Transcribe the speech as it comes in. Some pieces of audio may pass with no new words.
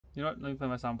You know what? Let me play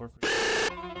my soundboard for you.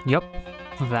 Yep,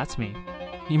 that's me.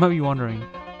 You might be wondering,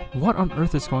 what on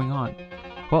earth is going on?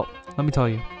 Well, let me tell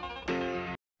you.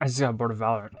 I just got bored of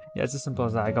Valorant. Yeah, it's as simple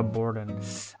as that. I got bored and I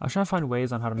was trying to find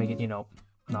ways on how to make it, you know,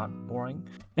 not boring.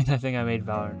 And I think I made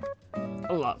Valorant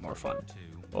a lot more fun.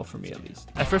 Well, for me at least.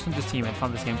 I first went to Steam and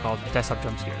found this game called Desktop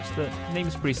Jump Scares. The name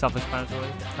is pretty self-explanatory.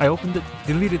 I opened it,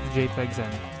 deleted the JPEGs,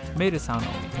 and made it sound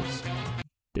only because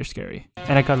they're scary.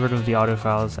 And I got rid of the audio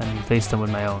files and replaced them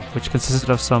with my own, which consisted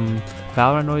of some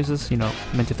Valorant noises, you know,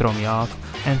 meant to throw me off,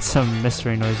 and some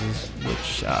mystery noises,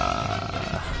 which,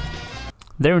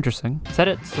 they're interesting. Set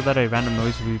it so that a random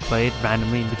noise will be played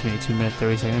randomly in between a 2-minute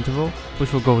 30-second interval,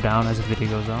 which will go down as the video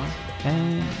goes on.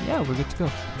 And yeah, we're good to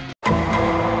go.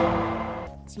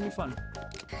 It's gonna be fun.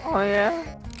 Oh yeah.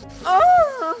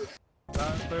 Oh.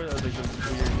 They're like the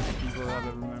weirdest people I've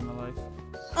ever met in my life.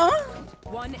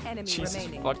 One enemy Jesus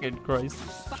remaining. fucking Christ.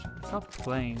 Stop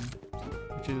playing,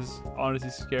 which is honestly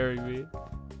scaring me.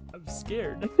 I'm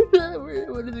scared.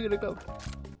 When is it gonna come?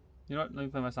 You know what? Let me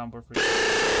play my soundboard for you.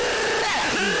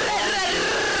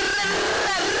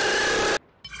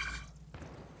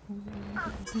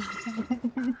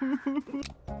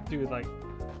 Dude, like,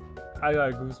 I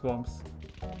got goosebumps.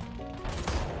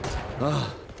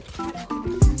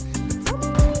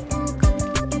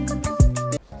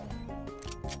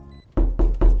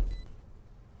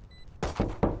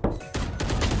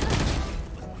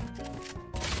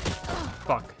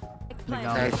 Fuck.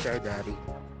 Nice try, Daddy.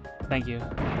 Thank you.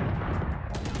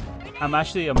 I'm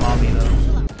actually a mommy though.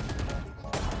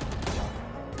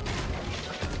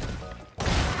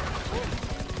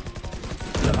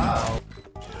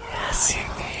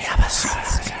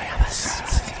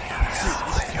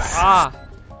 Ah!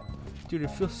 Dude,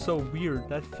 it feels so weird.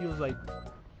 That feels like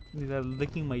they're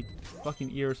licking my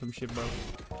fucking ear or some shit, bro.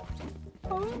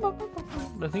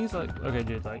 The thing is, like, okay,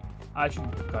 dude, like, I actually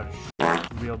got it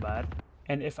real bad.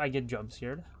 And if I get jump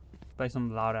scared by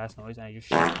some loud ass noise and I just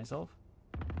shit myself,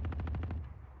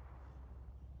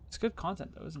 it's good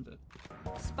content though, isn't it?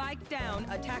 Spike down,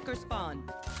 attacker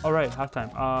spawn. Alright,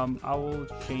 halftime. I will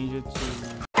change it to...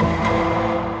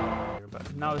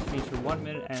 But now it's changed to 1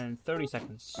 minute and 30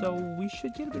 seconds. So we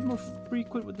should get a bit more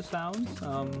frequent with the sounds.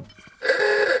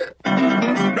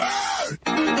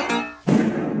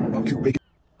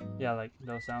 Yeah, like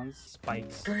those sounds.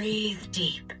 Spikes. Breathe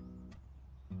deep.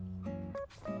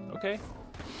 Okay.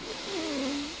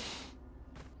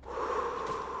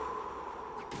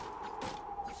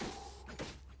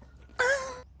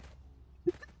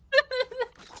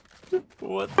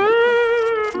 What?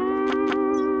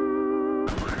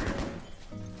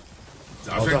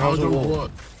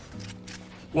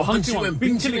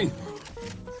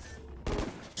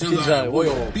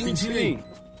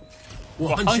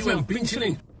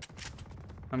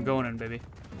 I'm going in, baby.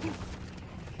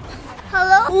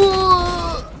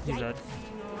 Hello? He's dead.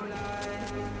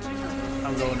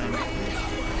 I'm going in.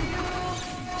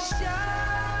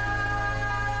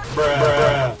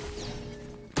 Bruh.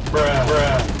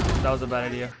 That was a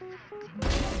bad idea.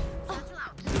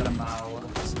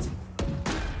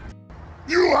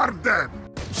 You are dead!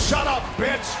 Shut up,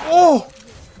 bitch! Oh!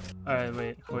 Alright,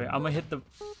 wait. I'm gonna hit the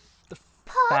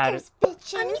fattest.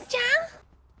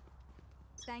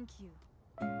 Thank you.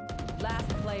 Last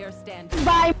player standing.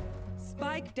 Bye.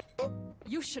 Spike down.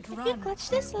 You should If you run. clutch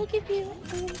this, I'll give you.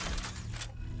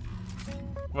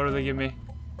 What do they give me?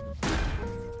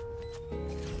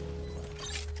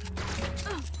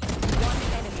 One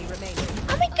enemy remaining.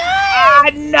 Oh my god! Ah,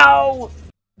 no!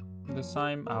 This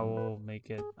time I will make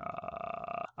it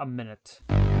a minute.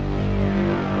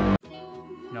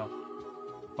 No.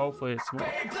 Hopefully it's more.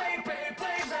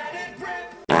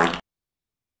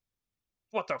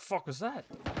 What the fuck was that?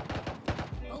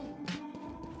 Oh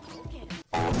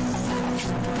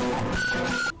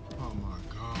my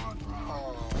god,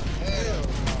 bro.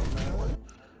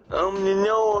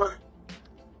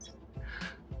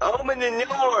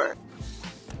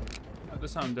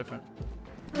 This sounds different.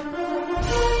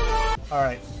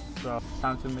 Alright, so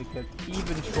time to make it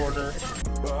even shorter.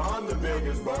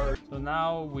 So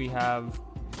now we have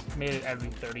made it every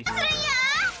 30 seconds.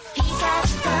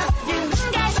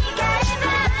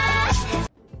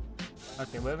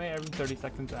 Okay, we made it every 30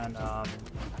 seconds and yeah,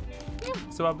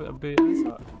 so a bit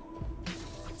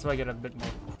so I get a bit more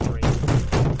free.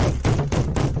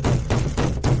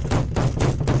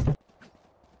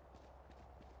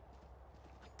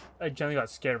 I generally got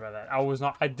scared by that.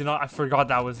 I forgot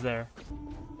that was there.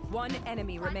 One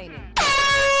enemy remaining.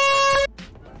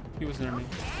 He was near me.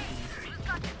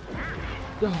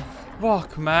 Oh,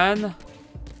 fuck, man.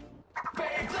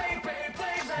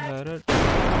 Let it.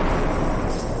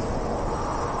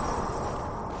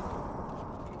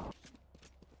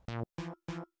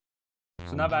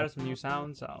 So now I've added some new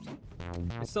sounds.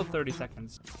 It's still 30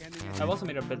 seconds. I've also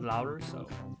made it a bit louder, so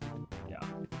yeah.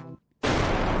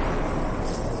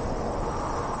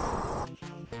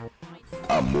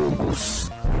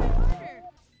 Amogus.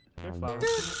 Here, flowers.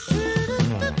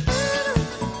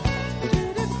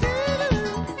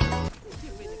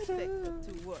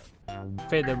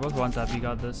 Fade, they're both one tap. You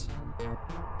got this.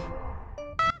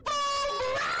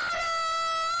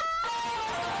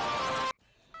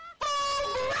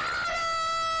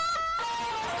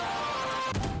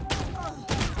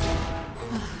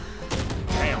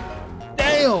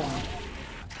 Damn.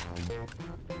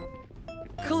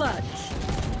 Clutch.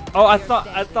 Oh, I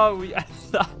thought we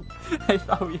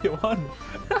won.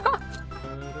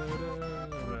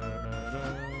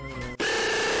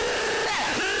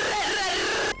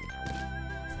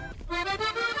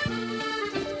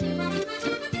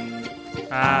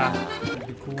 Ah,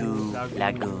 cool.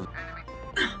 Lagoon.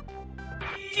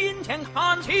 You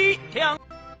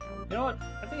know what?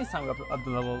 I think it's time to up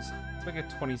the levels. Let's make it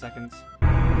 20 seconds.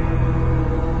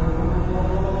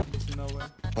 Nowhere.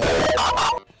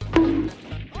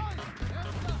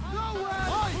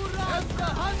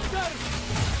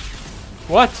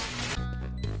 What?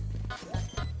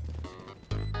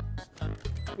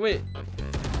 Wait.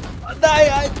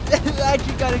 I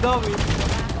actually gotta go me.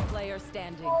 Last player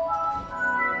standing.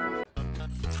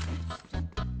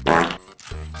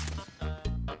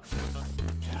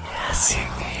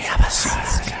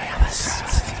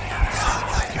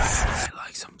 I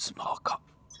like some small cup.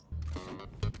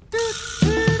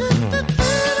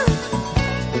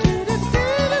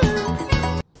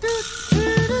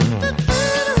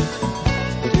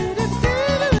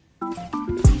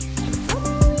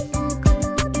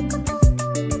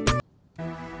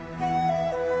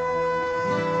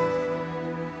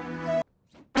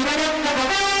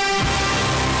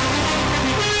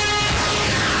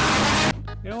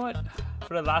 You know what?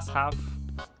 For the last half,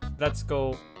 let's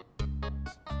go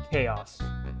chaos.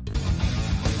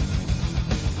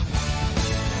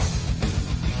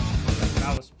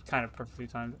 That was kind of perfectly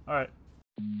timed. Alright.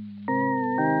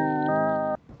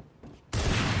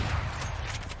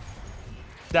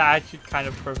 That actually kind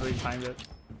of perfectly timed it.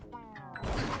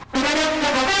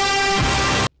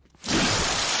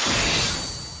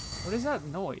 What is that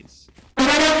noise?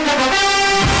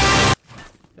 Yeah,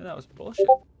 that was bullshit.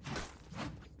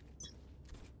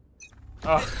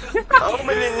 Oh.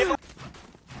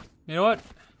 You know what?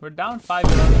 We're down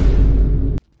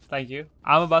 5-11. Thank you.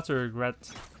 I'm about to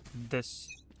regret this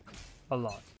a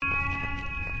lot.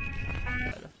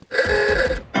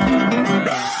 Can't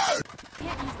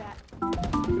use that.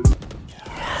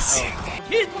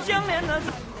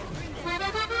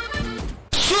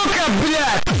 Сука,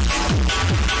 блядь!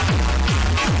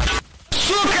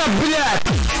 Сука, блядь!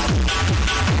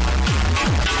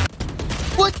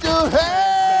 What the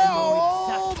hell?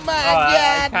 Oh my I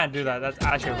god! can't do that. That's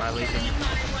actually a violation.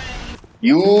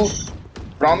 You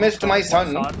promised my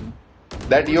son Son,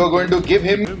 that you're going to give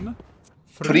him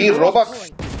free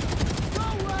Robux.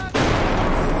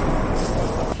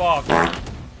 Fuck.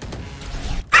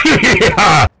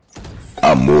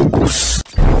 Amogus.